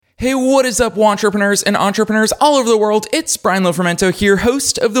Hey, what is up, entrepreneurs and entrepreneurs all over the world? It's Brian Lofermento here,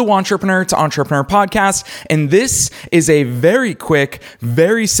 host of the Entrepreneur to Entrepreneur podcast. And this is a very quick,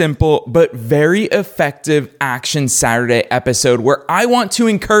 very simple, but very effective Action Saturday episode where I want to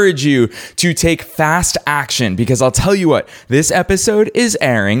encourage you to take fast action, because I'll tell you what, this episode is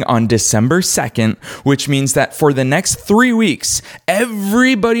airing on December 2nd, which means that for the next 3 weeks,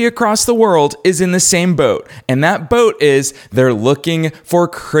 everybody across the world is in the same boat. And that boat is they're looking for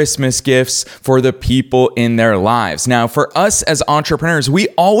Christmas gifts for the people in their lives. Now, for us as entrepreneurs, we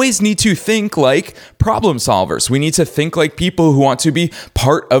always need to think like problem solvers. We need to think like people who want to be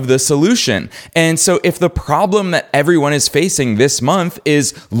part of the solution. And so if the problem that everyone is facing this month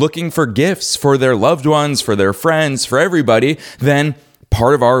is looking for gifts for their loved ones, for their friends, for everybody, then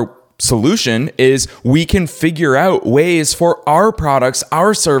part of our solution is we can figure out ways for our products,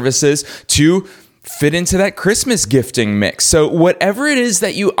 our services to fit into that Christmas gifting mix. So whatever it is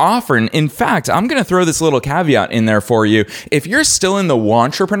that you offer, and in fact, I'm going to throw this little caveat in there for you. If you're still in the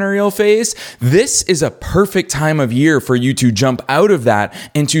entrepreneurial phase, this is a perfect time of year for you to jump out of that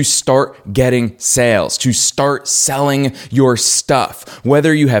and to start getting sales, to start selling your stuff.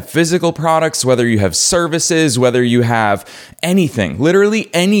 Whether you have physical products, whether you have services, whether you have anything, literally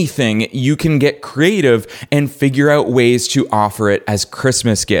anything, you can get creative and figure out ways to offer it as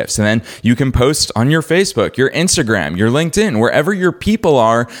Christmas gifts. And then you can post on your Facebook, your Instagram, your LinkedIn, wherever your people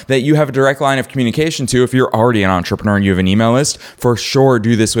are that you have a direct line of communication to. If you're already an entrepreneur and you have an email list, for sure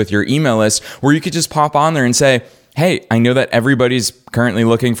do this with your email list, where you could just pop on there and say, hey, I know that everybody's currently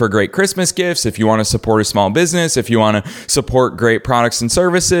looking for great Christmas gifts. If you want to support a small business, if you want to support great products and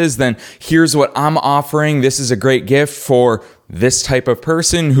services, then here's what I'm offering. This is a great gift for this type of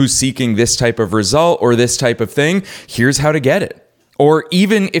person who's seeking this type of result or this type of thing. Here's how to get it. Or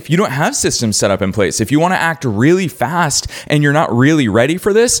even if you don't have systems set up in place, if you want to act really fast and you're not really ready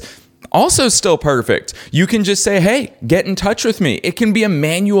for this, also still perfect. You can just say, hey, get in touch with me. It can be a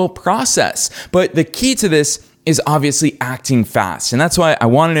manual process, but the key to this is obviously acting fast. And that's why I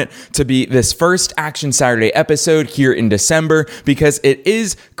wanted it to be this first Action Saturday episode here in December, because it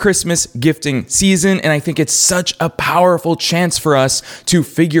is Christmas gifting season. And I think it's such a powerful chance for us to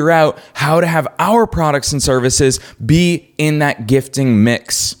figure out how to have our products and services be in that gifting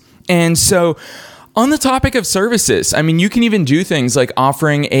mix. And so on the topic of services, I mean, you can even do things like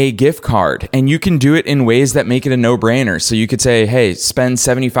offering a gift card, and you can do it in ways that make it a no-brainer. So you could say, hey, spend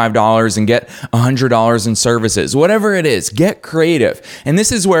 $75 and get $100 in services, whatever it is, get creative. And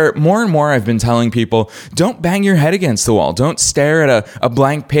this is where more and more I've been telling people, don't bang your head against the wall. Don't stare at a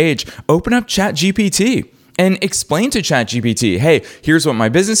blank page. Open up ChatGPT and explain to ChatGPT, hey, here's what my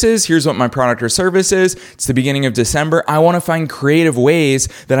business is. Here's what my product or service is. It's the beginning of December. I want to find creative ways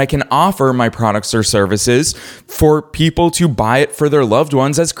that I can offer my products or services for people to buy it for their loved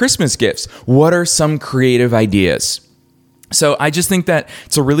ones as Christmas gifts. What are some creative ideas? So I just think that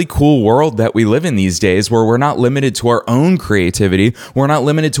it's a really cool world that we live in these days, where we're not limited to our own creativity. We're not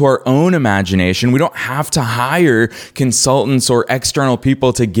limited to our own imagination. We don't have to hire consultants or external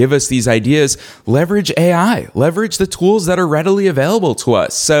people to give us these ideas. Leverage AI, leverage the tools that are readily available to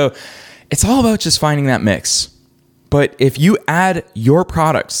us. So it's all about just finding that mix. But if you add your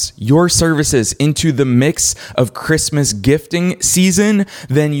products, your services into the mix of Christmas gifting season,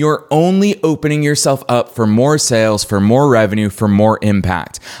 then you're only opening yourself up for more sales, for more revenue, for more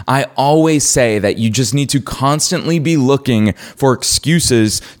impact. I always say that you just need to constantly be looking for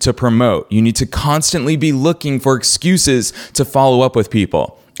excuses to promote. You need to constantly be looking for excuses to follow up with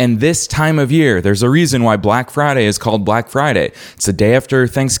people. And this time of year, there's a reason why Black Friday is called Black Friday. It's the day after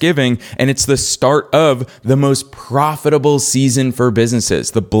Thanksgiving, and it's the start of the most profitable season for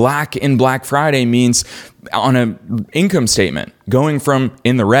businesses. The black in Black Friday means on an income statement, going from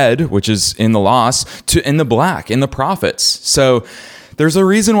in the red, which is in the loss, to in the black, in the profits. So there's a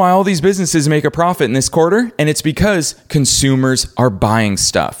reason why all these businesses make a profit in this quarter, and it's because consumers are buying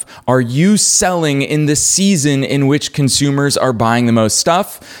stuff. Are you selling in the season in which consumers are buying the most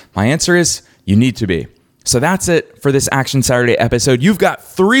stuff? My answer is you need to be. So that's it for this Action Saturday episode. You've got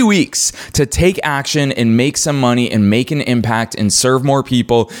 3 weeks to take action and make some money and make an impact and serve more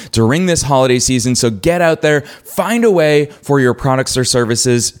people during this holiday season. So get out there, find a way for your products or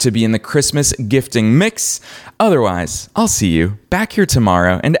services to be in the Christmas gifting mix. Otherwise, I'll see you back here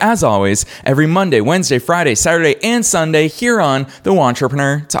tomorrow. And as always, every Monday, Wednesday, Friday, Saturday, and Sunday here on the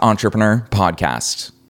Entrepreneur to Entrepreneur podcast.